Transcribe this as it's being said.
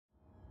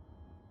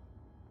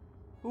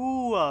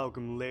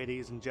Welcome,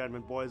 ladies and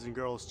gentlemen, boys and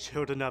girls,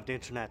 children of the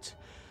internet.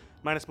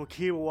 My name is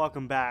Mokiwa.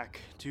 Welcome back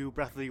to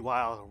Breath of the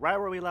Wild, right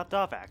where we left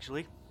off,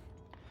 actually.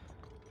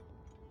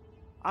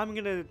 I'm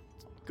gonna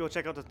go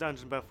check out this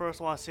dungeon, but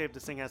first I want to see if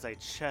this thing has a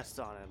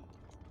chest on it.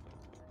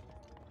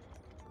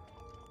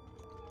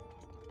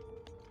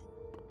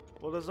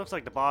 Well, this looks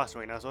like the boss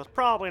right now, so it's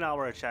probably not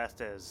where a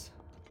chest is.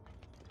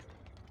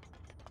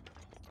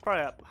 It's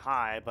probably up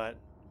high, but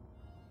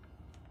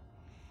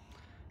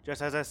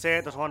just as I say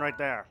it, there's one right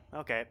there.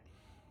 Okay.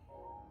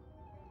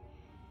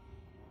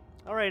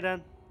 Alright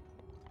then.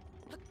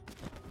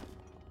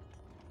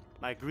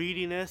 My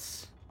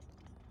greediness.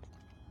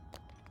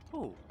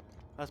 Ooh.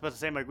 I was about to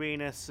say my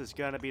greediness is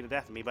gonna be the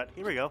death of me, but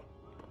here we go.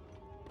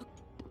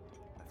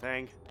 I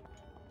think.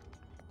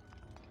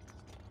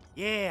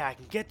 Yeah, I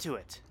can get to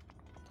it.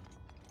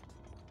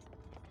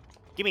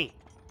 Gimme!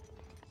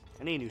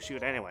 I need a new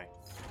shoot anyway.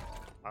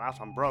 Well, that's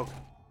one broke.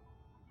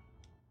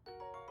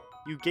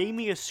 You gave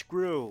me a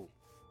screw.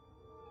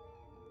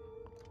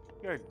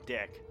 You're a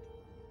dick.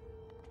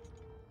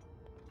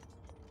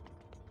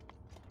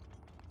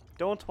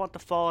 Don't want to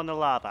fall in the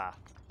lava.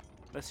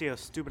 Let's see how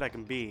stupid I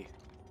can be.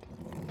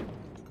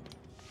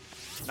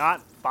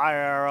 Not fire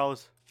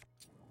arrows.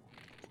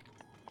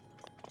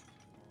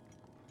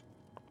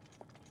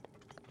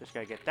 Just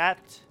gotta get that.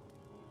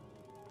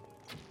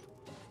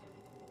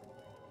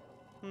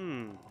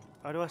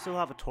 Oh, do I still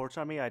have a torch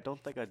on me? I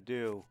don't think I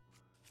do.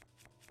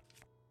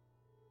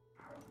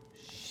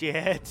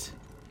 Shit.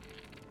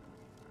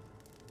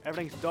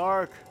 Everything's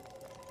dark.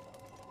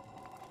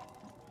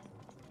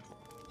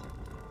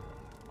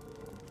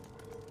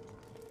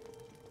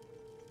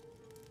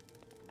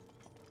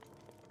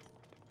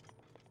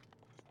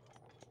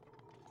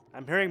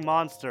 I'm hearing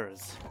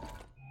monsters.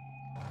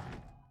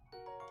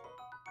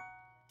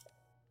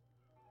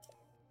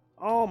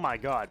 Oh my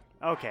god.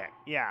 Okay,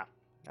 yeah.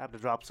 I have to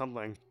drop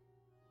something.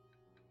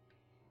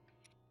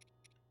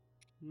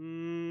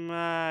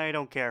 I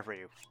don't care for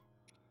you.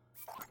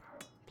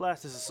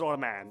 Plus, this is sort of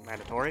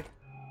mandatory.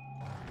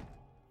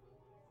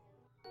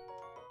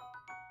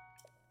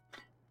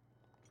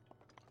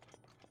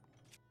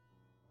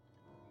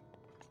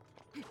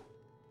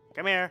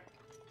 Come here.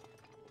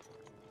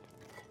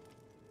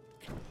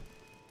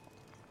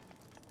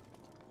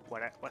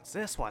 What's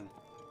this one?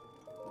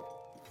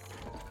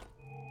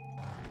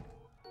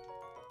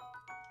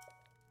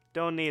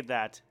 Don't need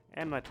that.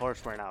 And my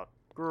torch ran out.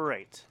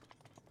 Great.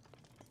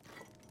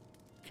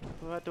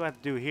 What do I have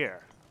to do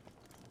here?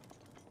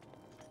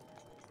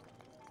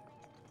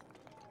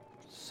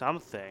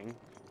 Something.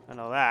 I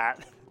know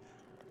that.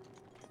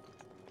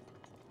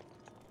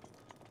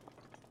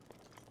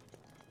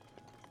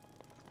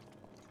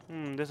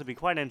 This would be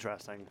quite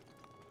interesting.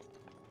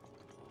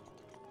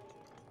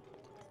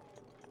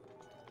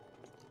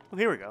 Oh,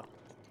 here we go.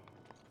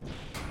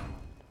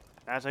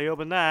 That's how you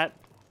open that.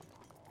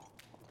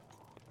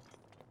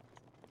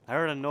 I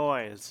heard a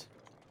noise.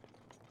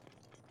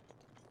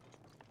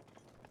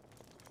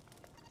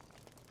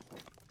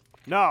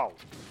 No!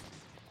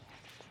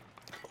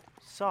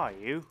 Saw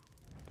you.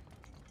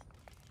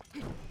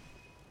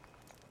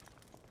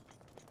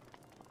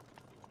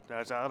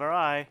 There's the other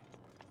eye.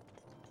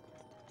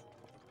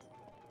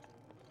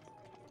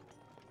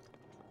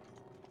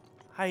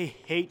 I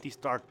hate these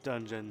dark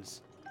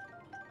dungeons.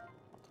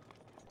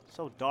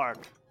 So dark.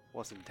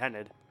 Was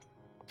intended.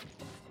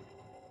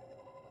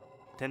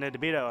 Intended to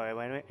be that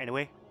way.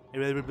 Anyway.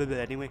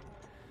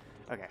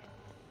 Okay.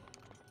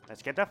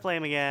 Let's get that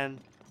flame again.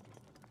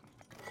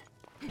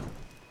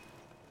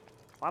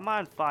 Why am I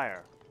on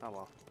fire? Oh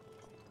well.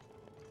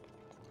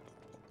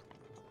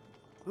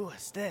 Ooh,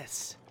 what's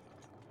this?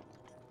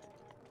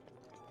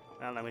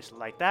 Now let me just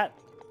light that.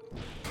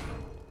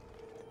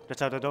 Just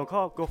how I don't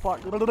go far.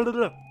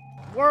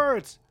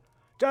 Words!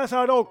 Just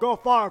how I don't go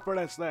far for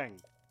this thing.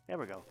 There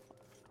we go.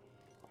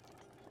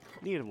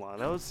 Needed one of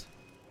those.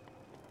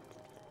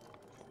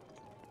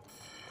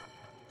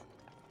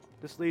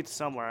 This leads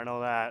somewhere, I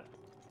know that.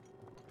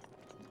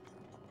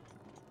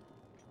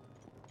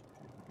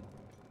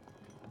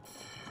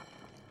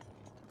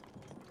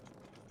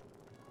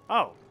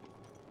 Oh.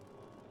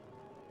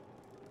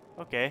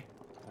 Okay.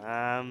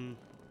 Don't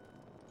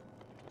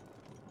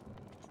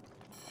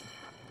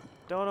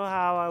know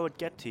how I would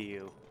get to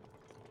you.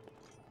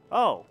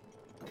 Oh.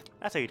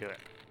 That's how you do it.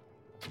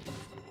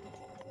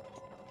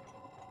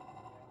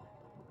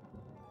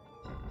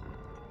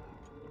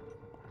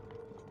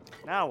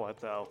 Now what,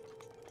 though?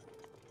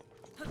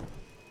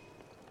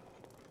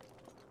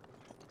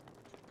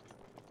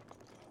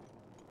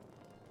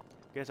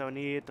 Guess I would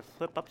need to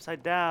flip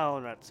upside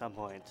down at some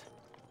point.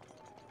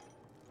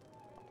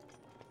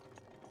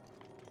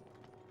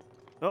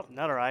 Oh,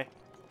 another eye.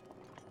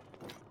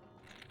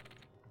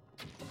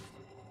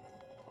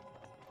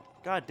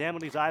 God damn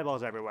it, these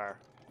eyeballs everywhere.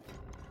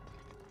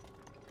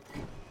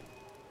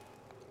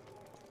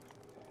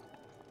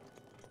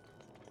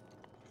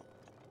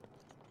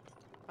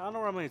 I don't know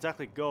where I'm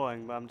exactly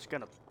going, but I'm just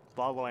gonna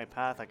follow my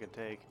path I can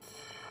take.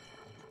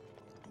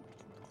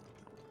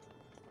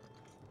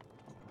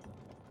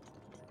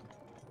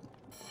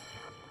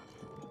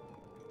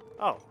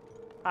 Oh,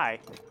 hi.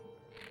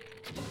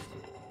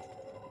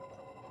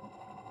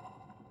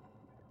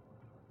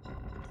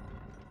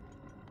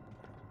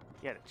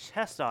 You had a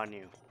chest on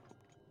you.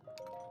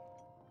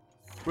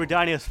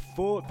 Rudania's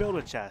filled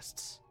with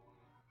chests.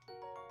 I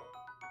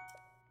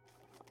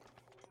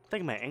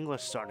think my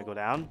English is starting to go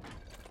down.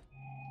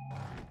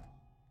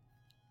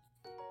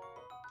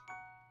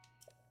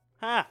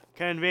 Ha!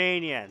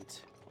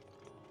 Convenient.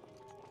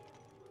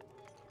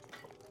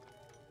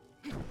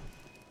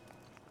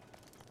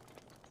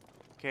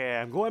 Okay,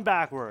 I'm going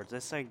backwards.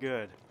 This ain't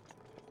good.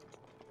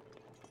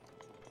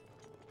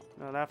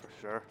 No, that for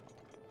sure.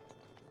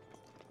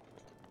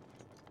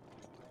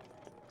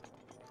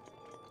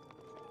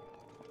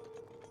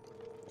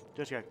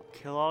 Just gotta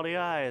kill all the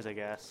eyes, I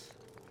guess.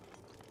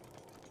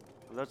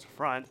 Well, that's the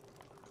front.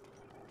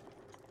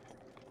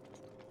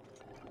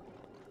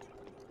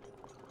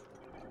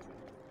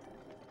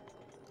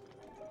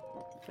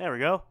 There we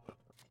go.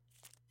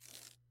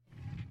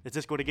 Is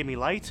this going to give me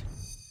light?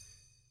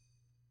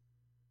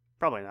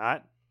 Probably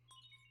not.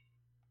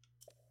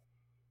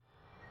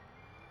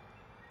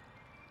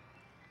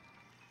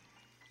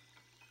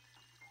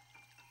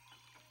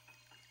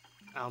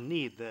 I'll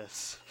need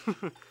this.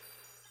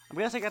 I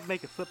guess I got to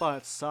make it flip on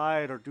its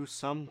side or do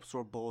some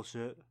sort of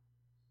bullshit.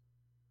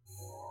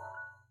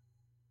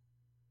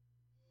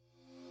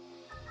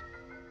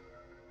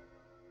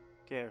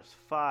 Okay, there's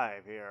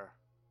 5 here.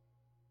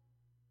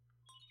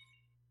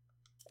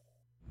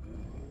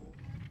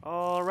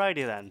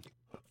 Alrighty then.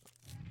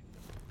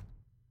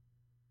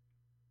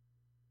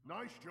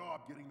 Nice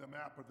job getting the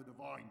map of the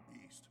Divine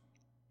Beast.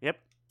 Yep.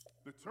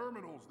 The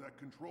terminals that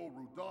control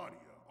Rudania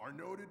are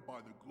noted by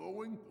the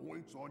glowing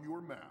points on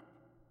your map.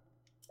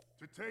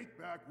 To take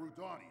back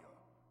Rudania,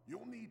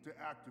 you'll need to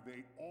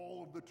activate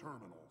all of the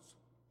terminals.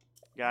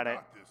 Got it.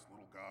 Got this,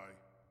 little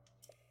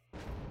guy.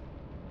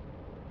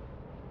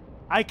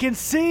 I can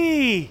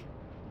see!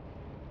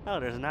 Oh,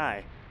 there's an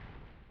eye.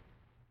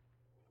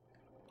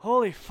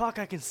 Holy fuck,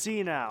 I can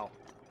see now.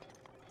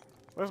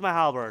 Where's my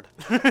halberd?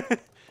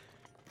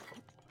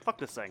 Fuck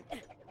this thing.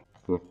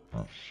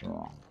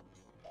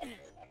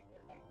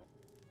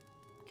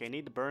 Okay,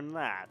 need to burn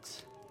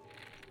that.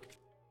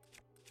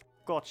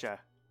 Gotcha.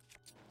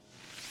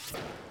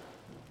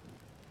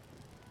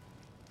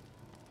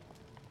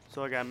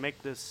 So I gotta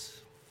make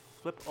this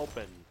flip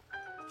open.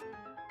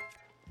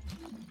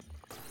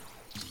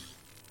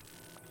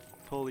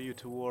 Pull you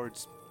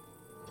towards...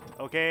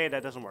 Okay,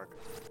 that doesn't work.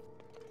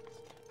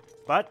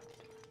 But...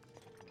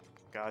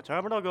 got a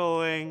terminal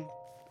going.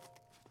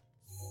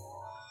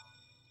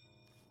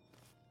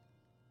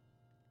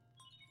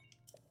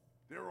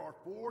 There are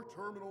 4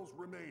 terminals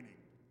remaining.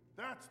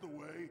 That's the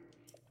way.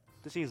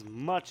 This seems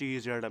much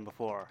easier than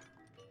before.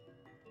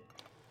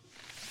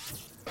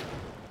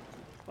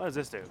 What does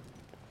this do?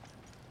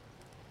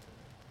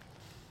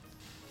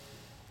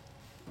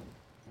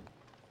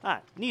 Ah,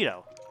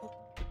 neato.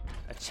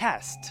 A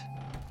chest.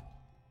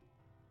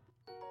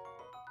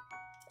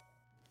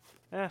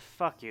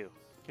 Fuck you.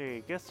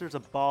 Okay, guess there's a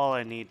ball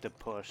I need to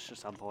push at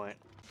some point.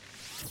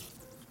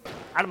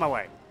 Out of my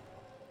way.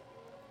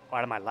 Or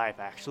out of my life,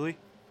 actually.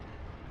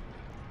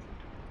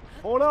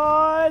 Hold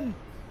on!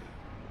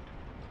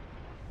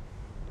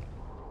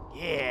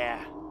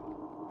 Yeah.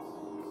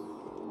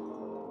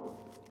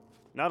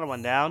 Another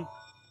one down.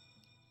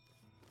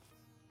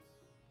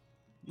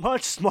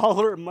 Much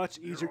smaller and much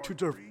easier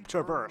to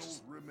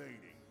traverse.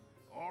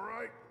 All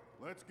right,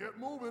 let's get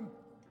moving.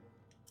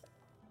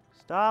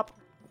 Stop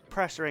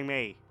pressuring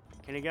me.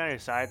 Can you get on your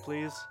side,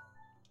 please?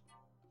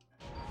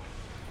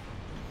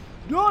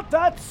 Not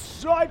that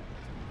side!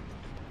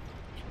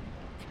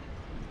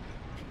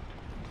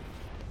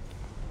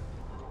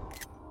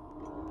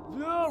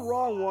 The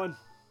wrong one.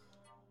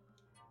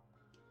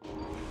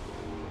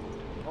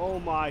 Oh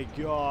my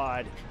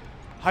god.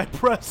 I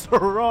pressed the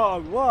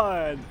wrong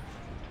one.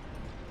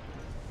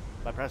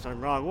 By pressing the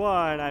wrong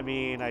one, I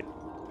mean I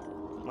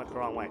went the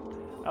wrong way.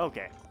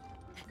 Okay.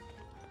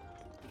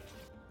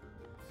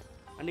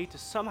 I need to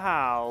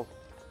somehow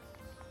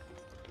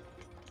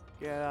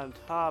get on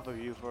top of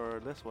you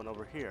for this one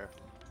over here.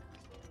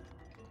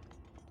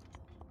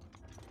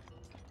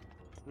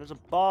 There's a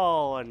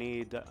ball I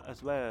need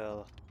as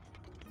well.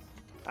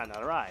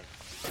 Another eye.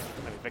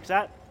 Let me fix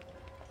that.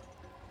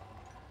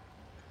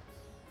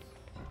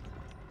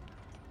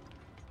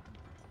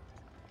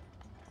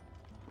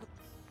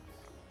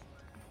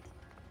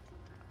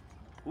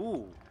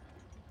 Ooh.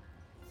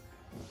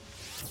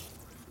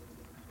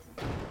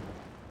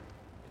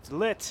 It's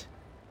lit.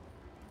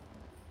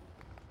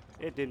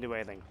 It didn't do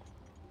anything.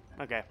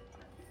 Okay.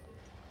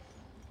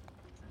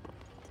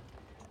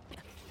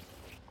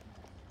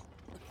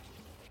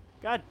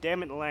 God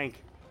damn it,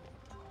 Link.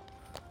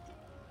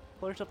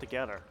 Pull yourself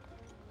together.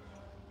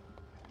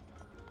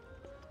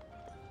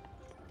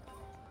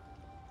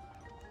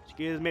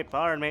 Excuse me,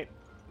 pardon me.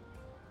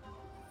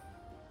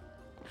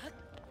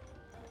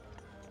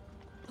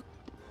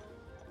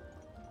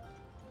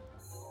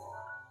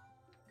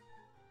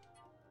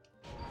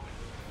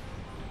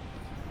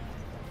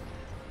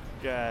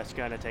 Just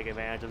gonna take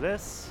advantage of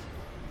this.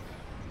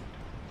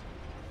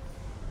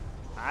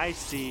 I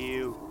see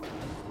you.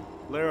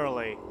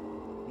 Literally.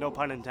 No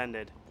pun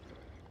intended.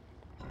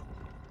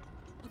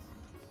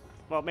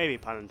 Well, maybe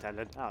pun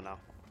intended. I don't know.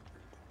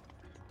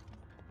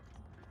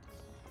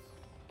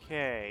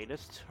 Okay,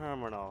 this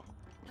terminal.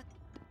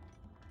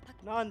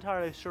 Not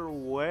entirely sure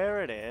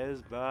where it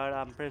is, but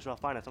I'm pretty sure I'll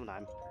find it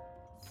sometime.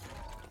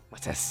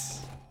 What's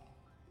this?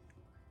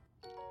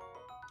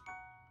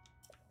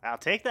 I'll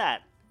take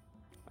that.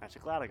 I'm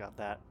actually glad I got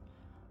that.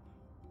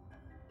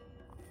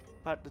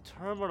 But the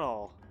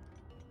terminal.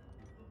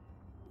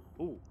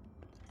 Ooh.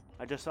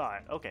 I just saw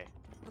it. Okay.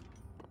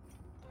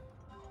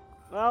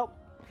 Well.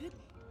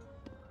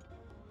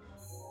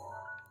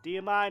 Do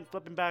you mind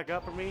flipping back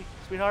up for me,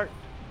 sweetheart?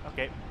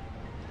 Okay.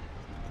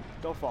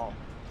 Don't fall.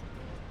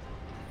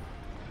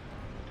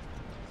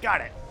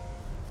 Got it.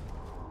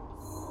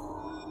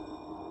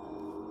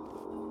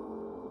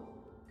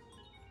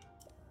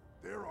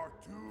 There are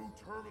 2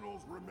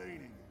 terminals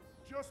remaining.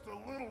 Just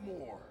a little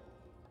more.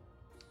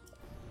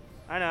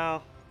 I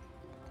know.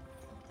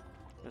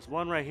 There's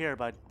one right here,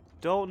 but I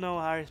don't know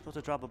how you're supposed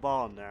to drop a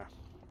ball in there.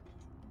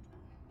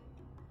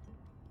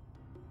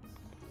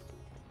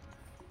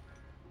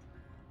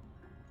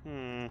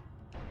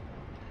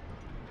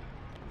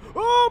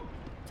 Oh!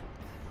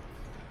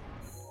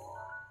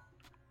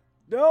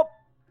 Nope.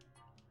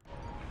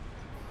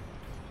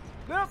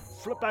 Nope.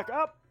 Flip back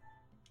up.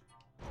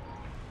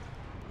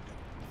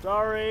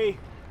 Sorry.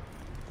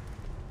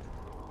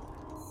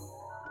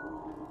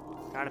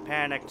 Kind of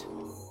panicked.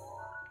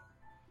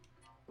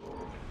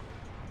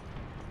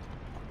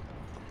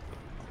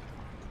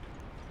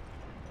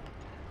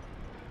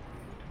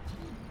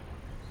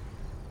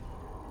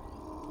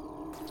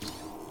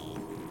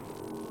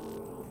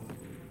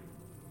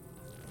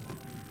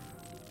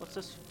 What's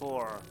this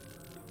for?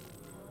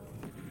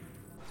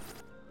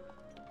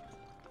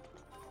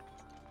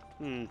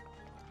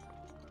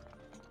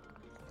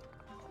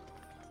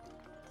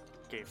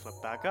 Okay, flip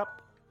back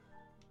up.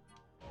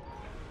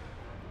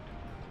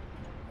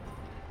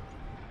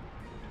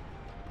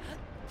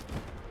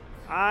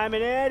 I'm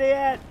an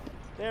idiot!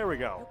 There we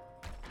go.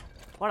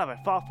 What have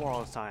I fought for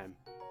all this time?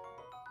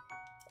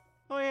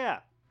 Oh yeah,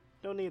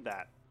 don't need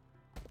that.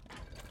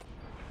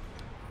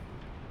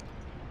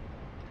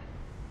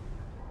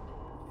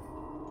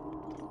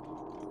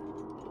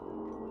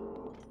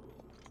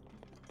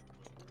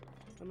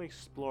 Let me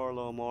explore a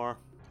little more.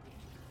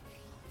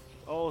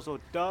 Oh, so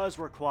it does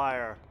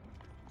require...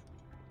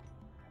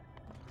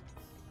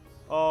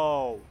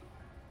 Oh,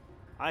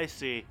 I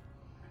see.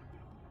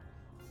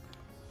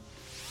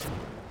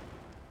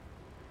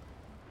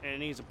 And it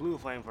needs a blue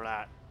flame for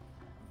that.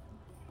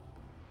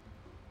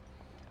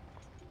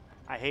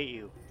 I hate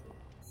you.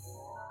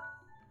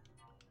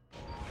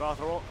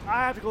 I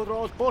have to go through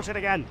all this bullshit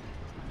again.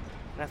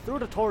 And I threw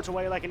the torch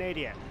away like an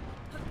idiot.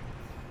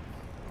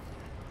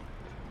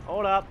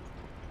 Hold up.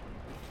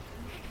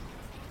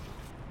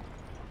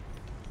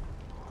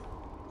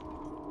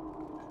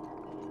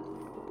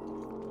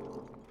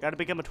 Gotta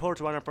become a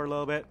torch runner for a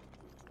little bit.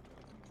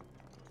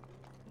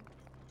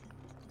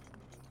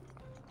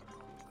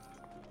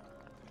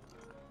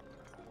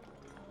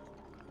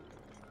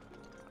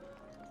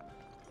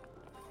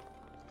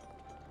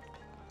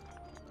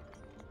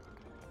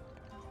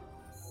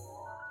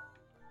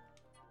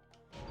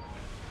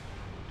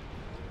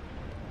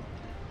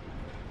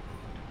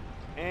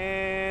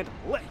 And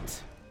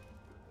lit.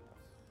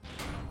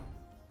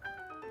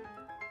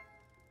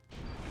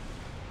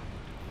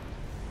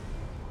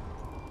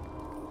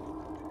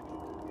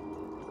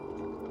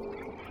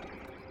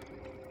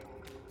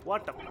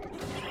 What the?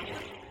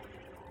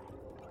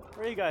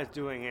 What are you guys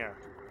doing here?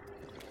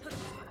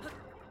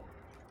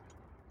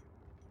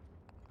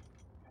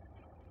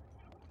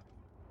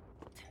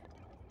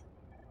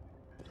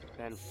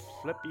 Then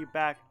flip you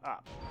back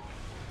up.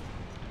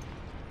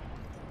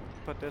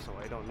 Put this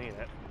away, don't need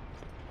it.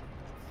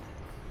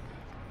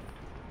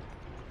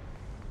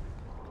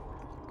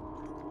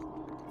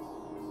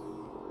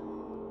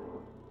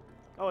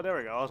 Oh, there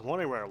we go. I was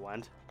wondering where it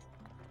went.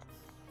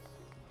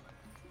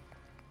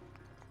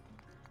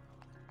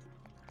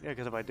 Yeah,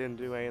 because if I didn't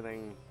do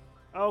anything...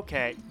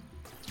 Okay.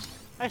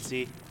 I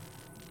see.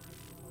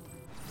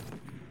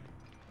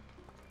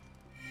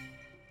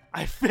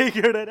 I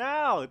figured it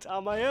out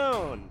on my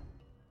own!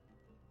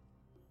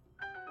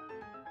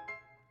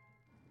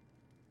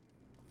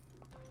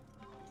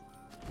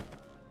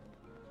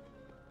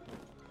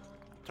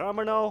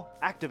 Terminal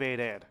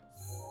activated.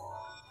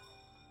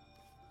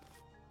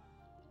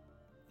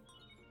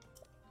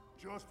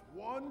 Just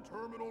 1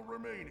 terminal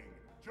remaining.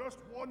 Just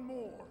 1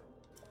 more.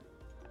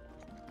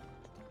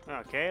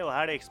 Okay, well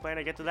how do you explain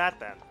I get to that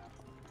then?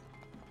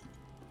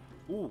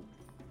 Ooh.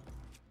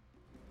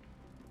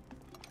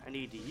 I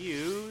need to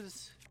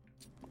use...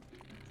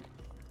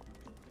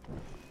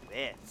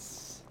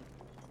 this.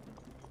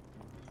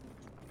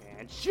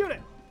 And shoot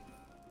it!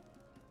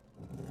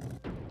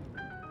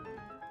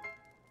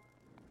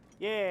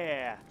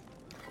 Yeah!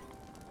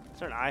 Is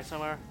there an eye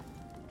somewhere?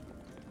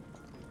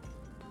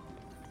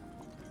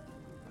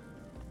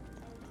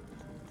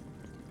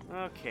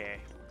 Okay.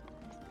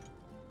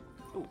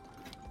 Ooh.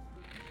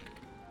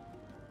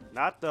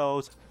 Not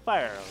those.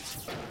 Fire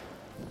arrows.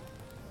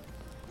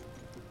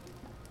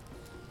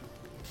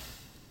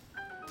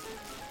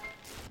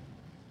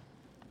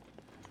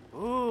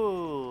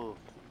 Ooh.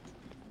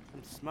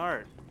 I'm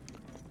smart.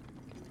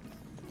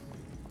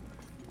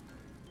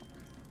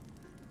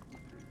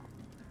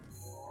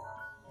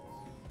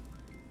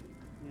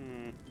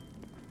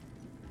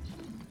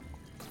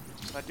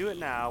 If I do it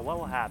now, what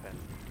will happen?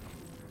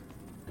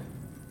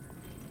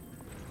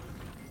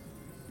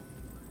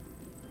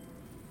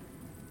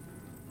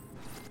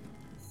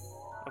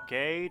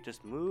 Okay,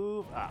 just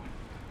move up.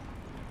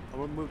 I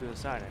won't move to the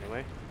side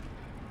anyway.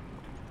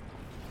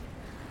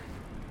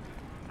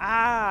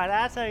 Ah,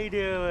 that's how you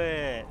do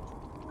it.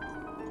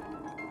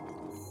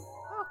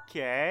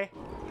 Okay.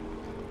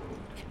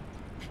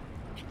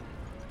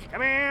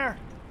 Come here.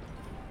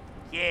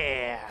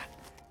 Yeah.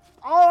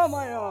 All on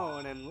my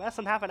own in less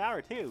than half an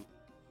hour too.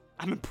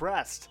 I'm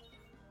impressed.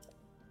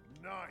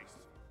 Nice.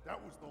 That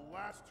was the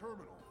last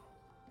terminal.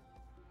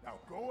 Now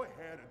go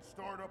ahead and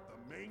start up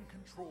the main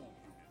control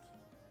unit.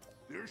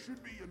 There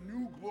should be a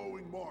new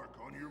glowing mark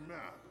on your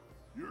map.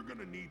 You're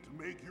gonna need to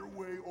make your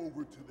way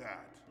over to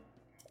that.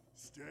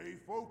 Stay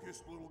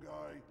focused, little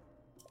guy.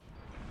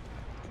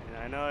 And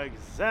I know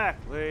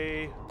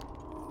exactly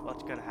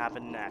what's gonna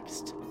happen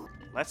next.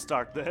 Let's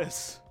start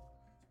this.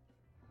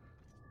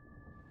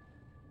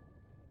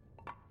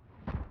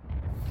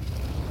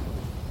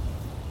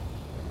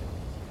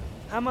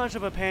 How much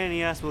of a pain in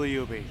the ass will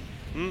you be?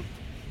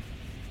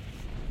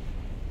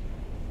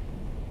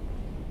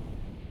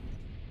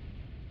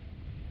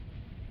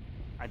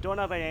 I don't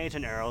have any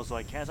ancient arrows, so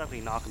I can't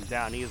exactly knock him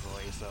down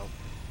easily, so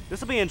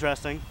this will be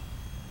interesting.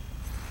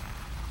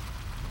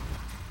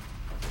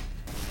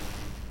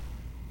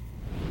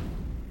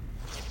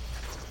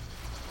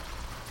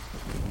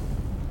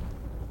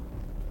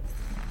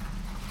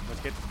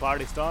 Let's get the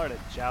party started,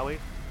 shall we?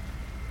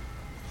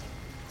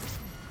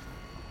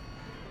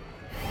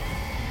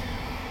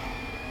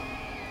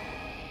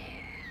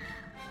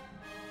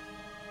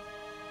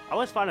 I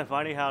always find it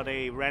funny how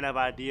they ran out of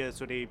ideas,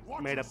 so they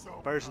made up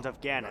versions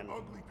of Ganon. That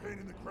ugly pain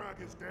in the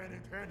crack is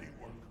Ganon's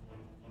handiwork.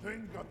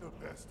 Thing got the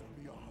best of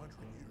me 100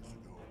 years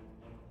ago.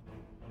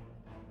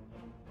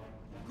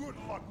 Good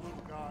luck,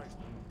 little guy.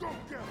 Go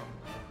get him.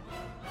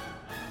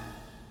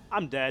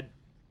 I'm dead.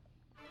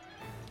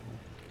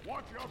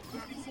 Watch out for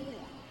that sword.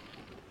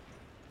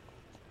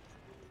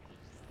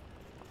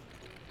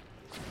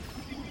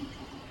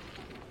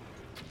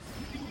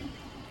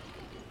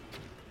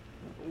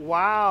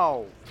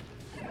 Wow.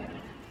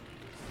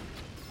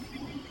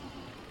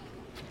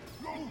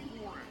 Go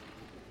for it.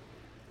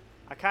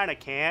 I kind of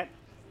can't.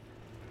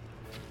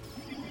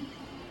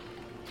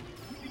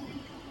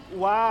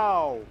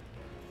 Wow.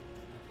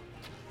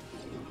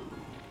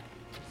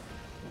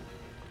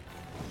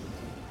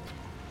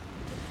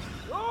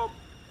 Oh.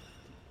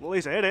 Well, at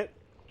least I hit it.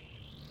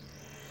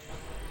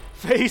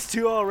 Phase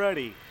 2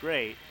 already.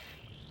 Great.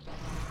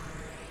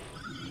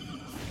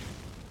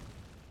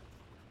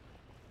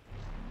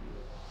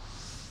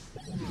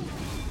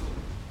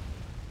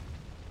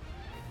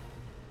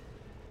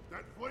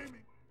 That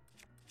flaming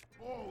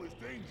ball is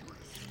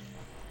dangerous.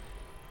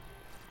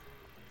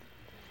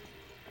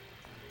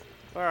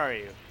 Where are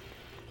you?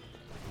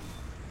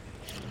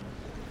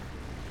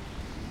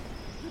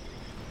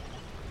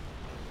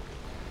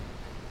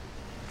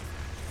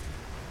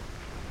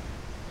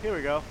 Here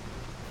we go.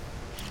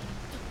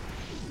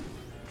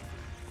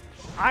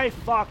 I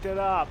fucked it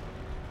up.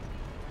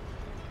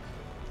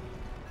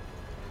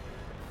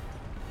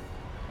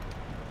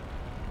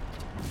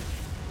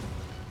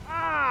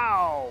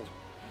 Ow!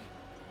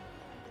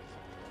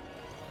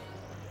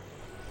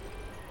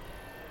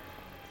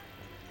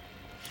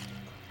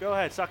 Go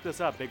ahead, suck this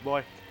up, big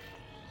boy.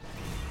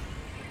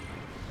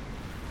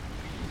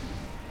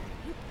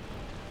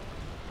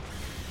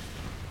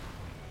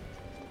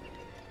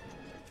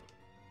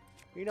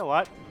 You know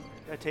what?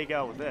 Gotta take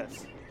out with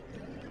this.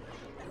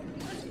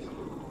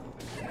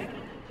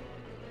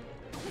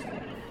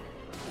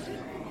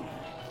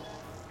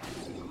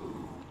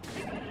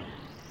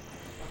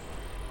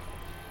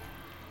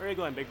 Where are you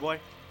going, big boy?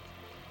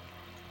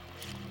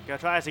 Gonna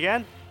try this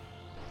again?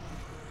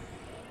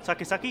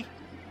 Sucky sucky? You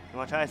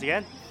wanna try this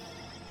again?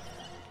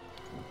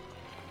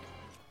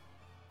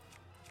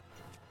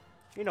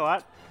 You know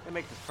what? Let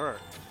me make this hurt.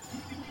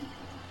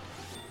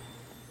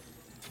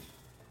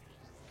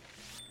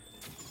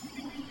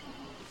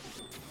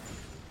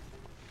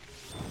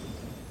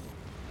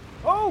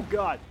 Oh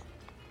god!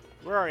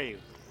 Where are you?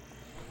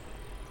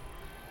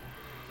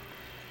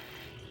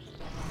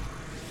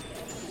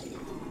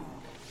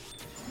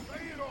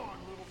 Lay it on,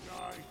 little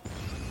guy.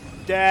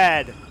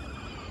 Dead!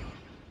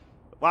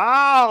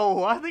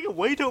 Wow! I think I'm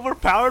way too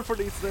overpowered for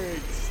these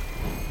things.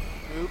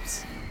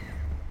 Oops.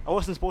 I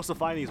wasn't supposed to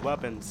find these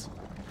weapons.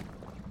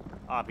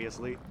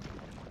 Obviously.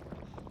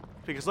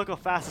 Because look how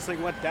fast this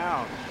thing went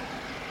down.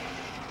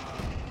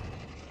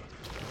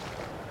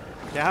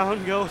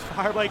 Down goes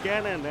Fireblight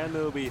Ganon, then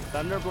there'll be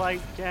Thunderblight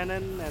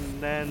Ganon,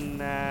 and then,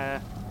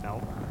 no.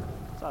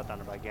 It's not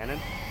Thunderblight Ganon.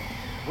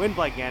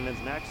 Windblight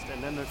Ganon's next,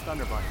 and then there's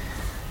Thunderblight.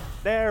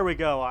 There we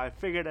go, I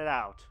figured it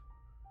out.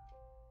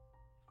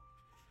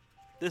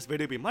 This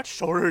video will be much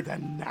shorter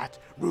than that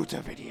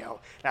Ruta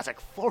video. That's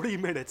like 40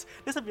 minutes.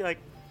 This would be like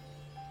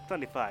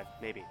 25,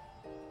 maybe,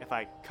 if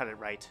I cut it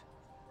right.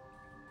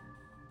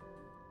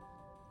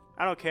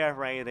 I don't care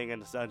for anything in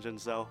this dungeon,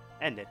 so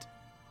end it.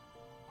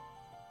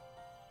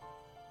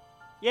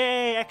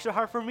 Yay, extra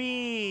heart for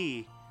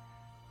me!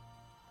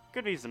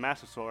 Could use the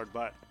Master Sword,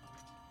 but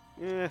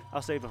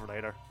I'll save it for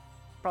later.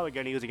 Probably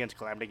gonna use it against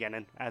Calamity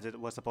Ganon, as it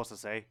was supposed to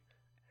say.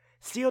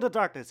 Seal the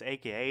Darkness,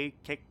 aka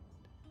kick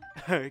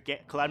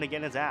Calamity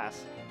Ganon's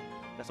ass.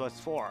 That's what it's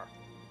for.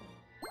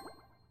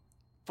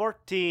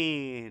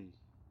 14!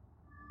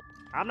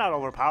 I'm not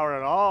overpowered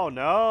at all,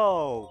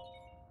 no!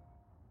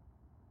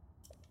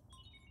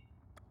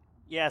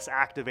 Yes,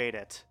 activate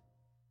it.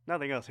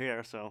 Nothing else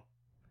here, so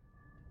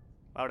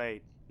why would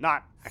I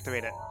not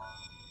activate it?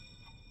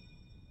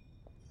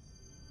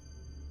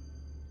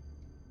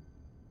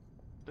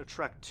 The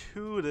trek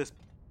to this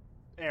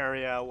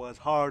area was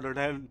harder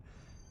than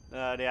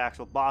the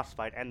actual boss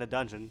fight and the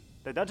dungeon.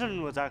 The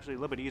dungeon was actually a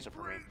little bit easier for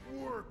me.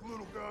 Great work,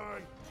 little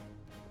guy.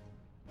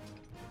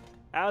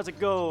 How's it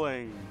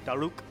going,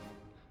 Daruk?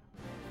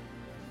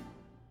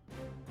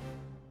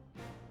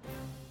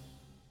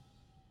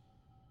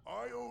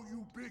 I owe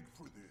you big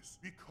for this.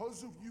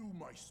 Because of you,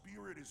 my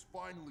spirit is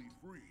finally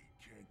free.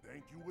 Can't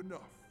thank you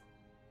enough.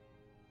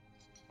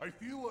 I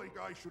feel like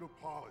I should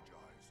apologize.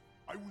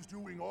 I was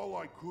doing all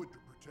I could to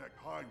protect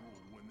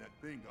Hyrule when that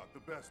thing got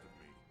the best of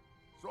me.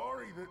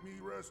 Sorry that me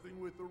wrestling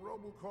with the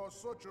rubble caused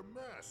such a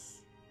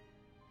mess.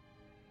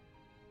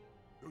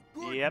 The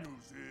good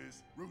news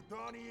is,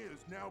 Rudania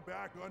is now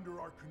back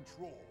under our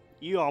control.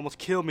 You almost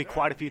killed me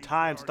quite a few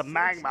times with the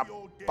magma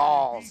Ganon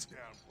balls.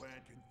 beatdown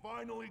plan can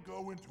finally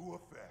go into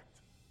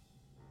effect.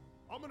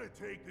 I'm gonna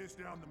take this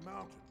down the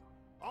mountain.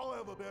 I'll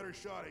have a better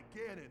shot at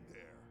Ganon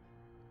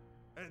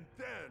there. And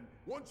then,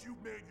 once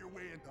you've made your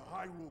way into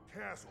Hyrule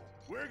Castle,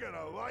 we're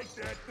gonna light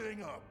that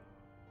thing up.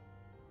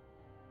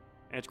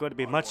 And it's going to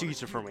be much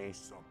easier for me.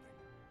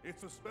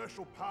 It's a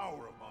special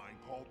power of mine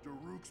called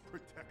Daruk's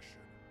Protection.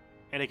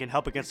 And it can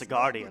help against the It's not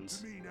good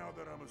Guardians. to me now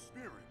that I'm a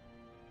spirit,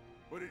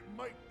 but it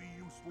might be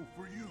useful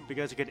for you.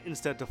 Because it could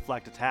instant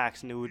deflect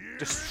attacks and it would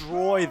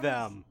destroy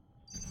them.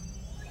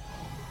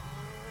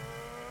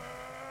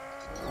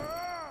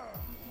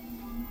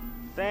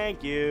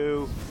 Thank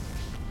you.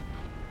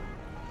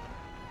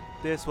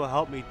 This will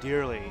help me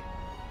dearly.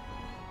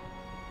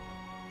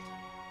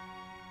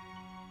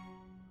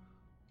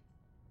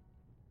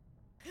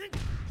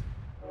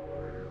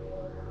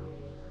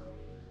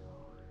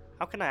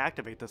 How can I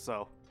activate this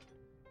though?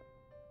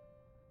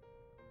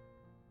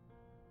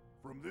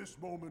 From this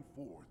moment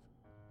forth,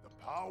 the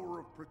power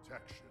of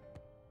protection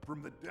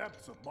from the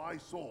depths of my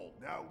soul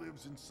now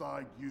lives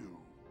inside you.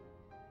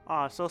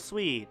 Aw, so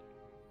sweet.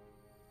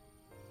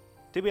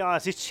 To be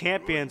honest, these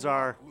champions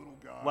are,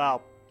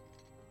 well,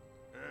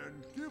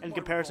 in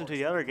comparison to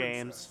the other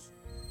games,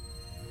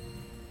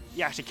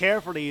 you actually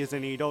care for these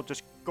and you don't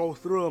just go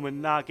through them and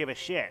not give a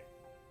shit.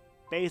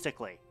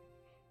 Basically.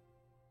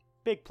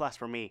 Big plus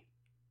for me.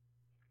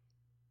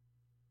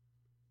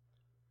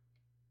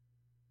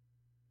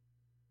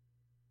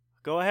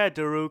 Go ahead,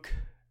 Daruk.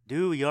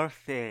 Do your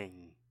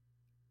thing.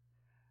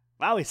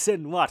 Well, we sit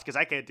and watch because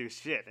I can't do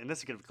shit. And this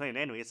is going to be clean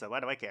anyway, so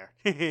why do I care?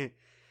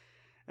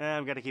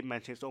 I'm going to keep my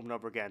chips over and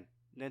over again.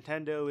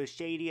 Nintendo is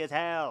shady as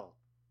hell.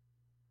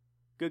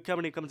 Good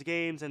company when it comes to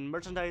games and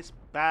merchandise.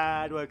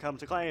 Bad when it comes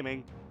to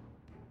claiming.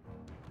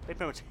 They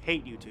pretty much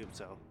hate YouTube,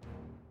 so.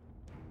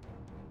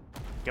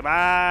 Come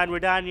on,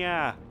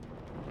 Redania.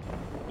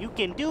 You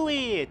can do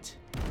it.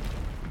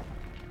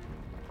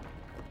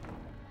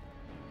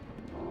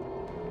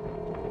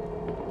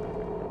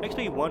 Makes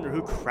me wonder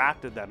who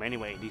crafted them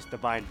anyway, these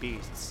divine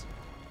beasts.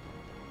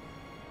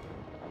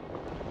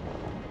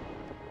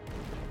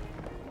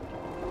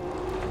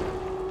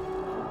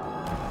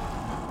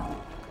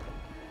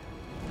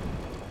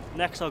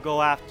 Next I'll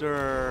go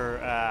after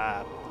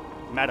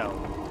Meadow,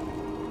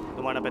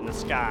 the one up in the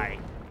sky.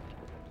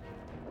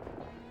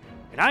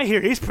 And I hear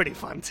he's pretty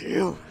fun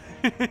too.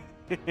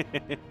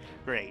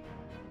 Great.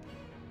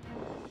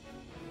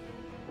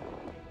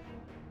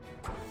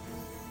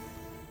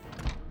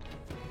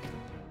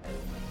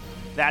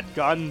 That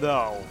gun,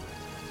 though.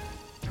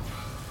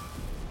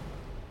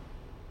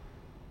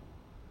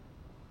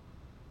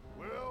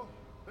 Well,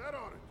 that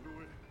ought to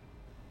do it.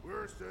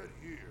 We're set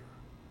here.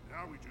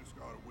 Now we just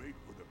gotta wait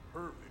for the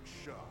perfect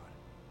shot.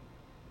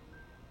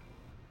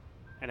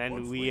 And then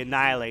Once we Link is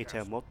annihilate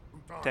in him. We'll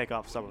Rudania take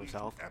off some of releases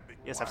himself. epic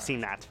Yes, I've seen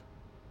that. blasts.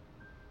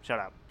 Shut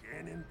up.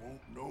 Ganon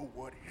won't know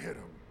what hit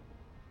him.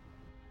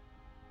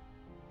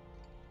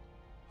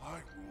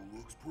 Hyrule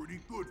looks pretty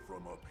good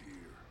from up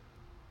here,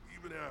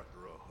 even after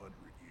 100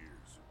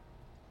 years.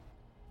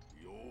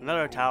 The old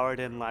Another tower road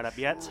didn't light up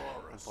sure yet, are a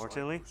sight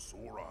unfortunately. for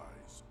sore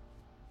eyes.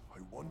 I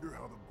wonder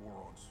how the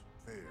Gorons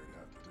fared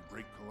after the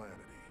Great Calamity.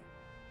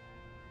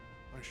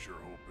 I sure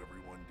hope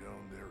everyone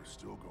down there is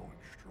still going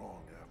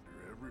strong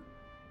after every...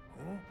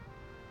 Huh?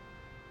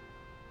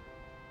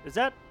 Is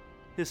that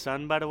his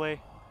son, by the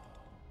way?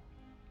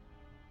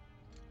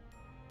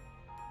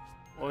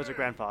 Or was it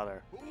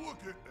grandfather? Look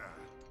at that.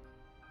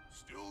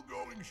 Still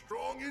going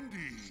strong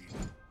indeed.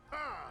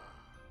 Ha!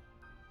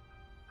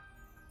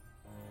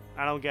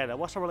 I don't get it.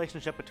 What's the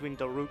relationship between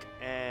Daruk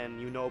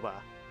and Yunobo,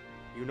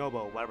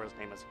 whatever his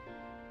name is?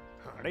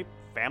 Are they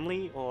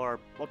family or...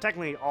 Well,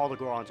 technically all the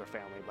Gorons are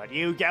family, but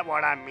you get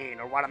what I mean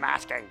or what I'm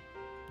asking.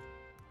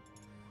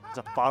 It's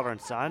a father and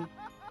son?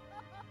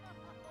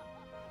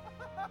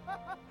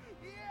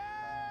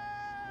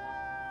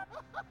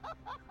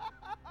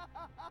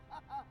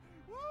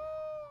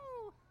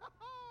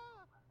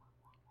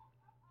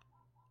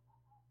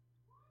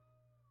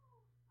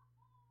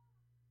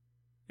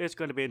 It's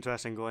going to be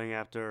interesting going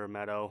after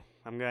Meadow.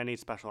 I'm going to need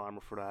special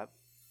armor for that.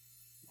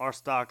 Or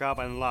stock up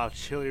on a lot of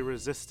chili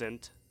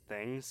resistant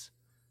things.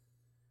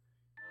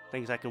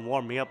 Things that can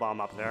warm me up while I'm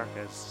up there,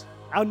 because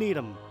I'll need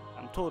them.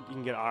 I'm told you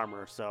can get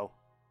armor, so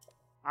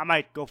I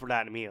might go for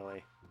that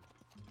immediately.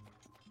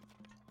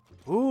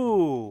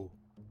 Ooh!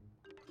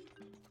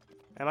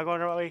 Am I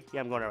going the right way? Yeah,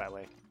 I'm going the right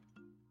way.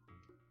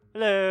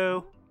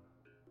 Hello!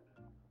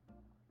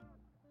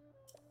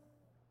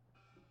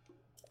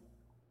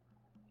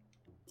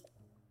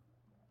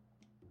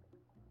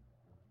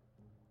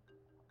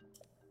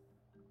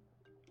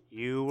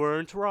 You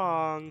weren't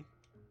wrong.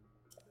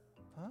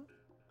 Huh?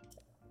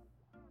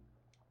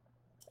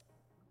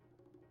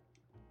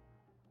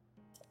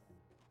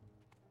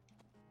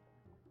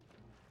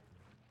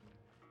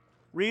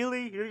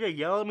 Really? You're gonna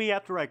yell at me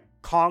after I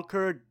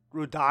conquered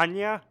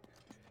Rudania?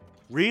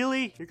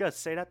 Really? You're gonna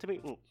say that to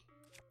me? Ooh.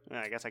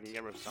 Yeah, I guess I can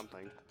get rid of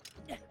something.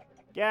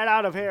 Get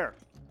out of here!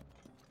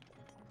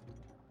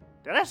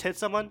 Did I just hit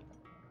someone?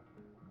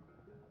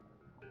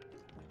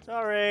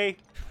 Sorry.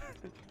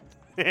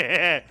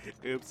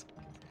 Oops.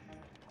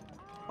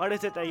 What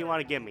is it that you want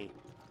to give me?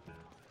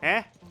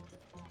 Huh?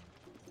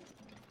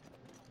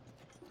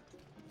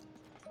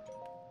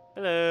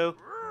 Hello.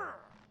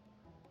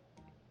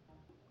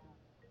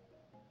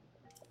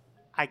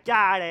 I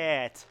got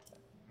it.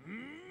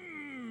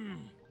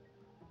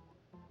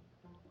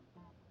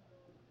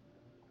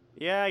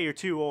 Yeah, you're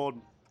too old,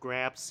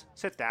 Gramps.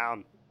 Sit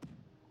down.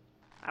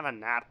 Have a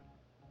nap.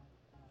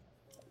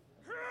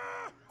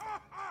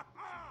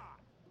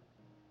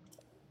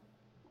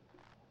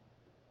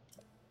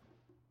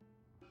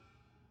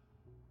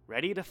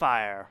 Ready to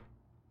fire.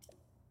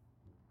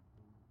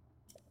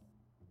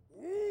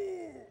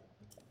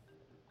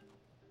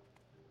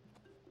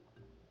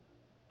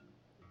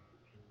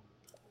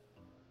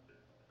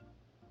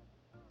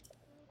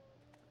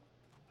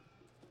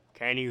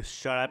 Can you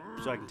shut up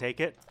so I can take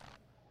it?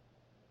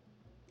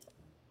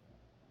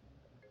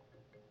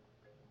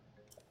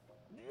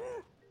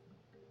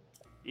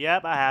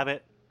 Yep, I have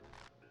it.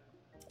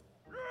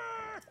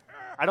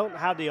 I don't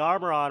have the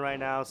armor on right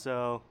now,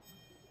 so...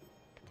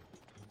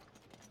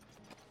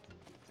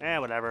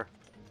 whatever.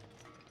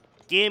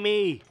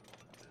 Gimme!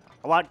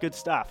 I want good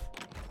stuff.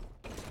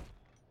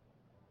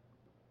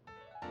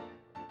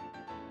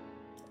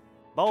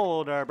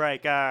 Boulder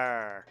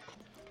Breaker!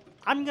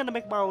 I'm gonna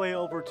make my way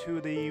over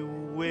to the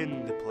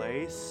wind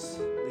place.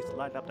 At least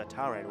light up the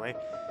tower anyway.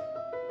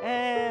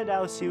 And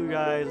I'll see you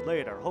guys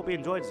later. Hope you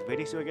enjoyed this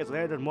video. See you guys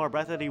later. More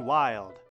Breath of the Wild.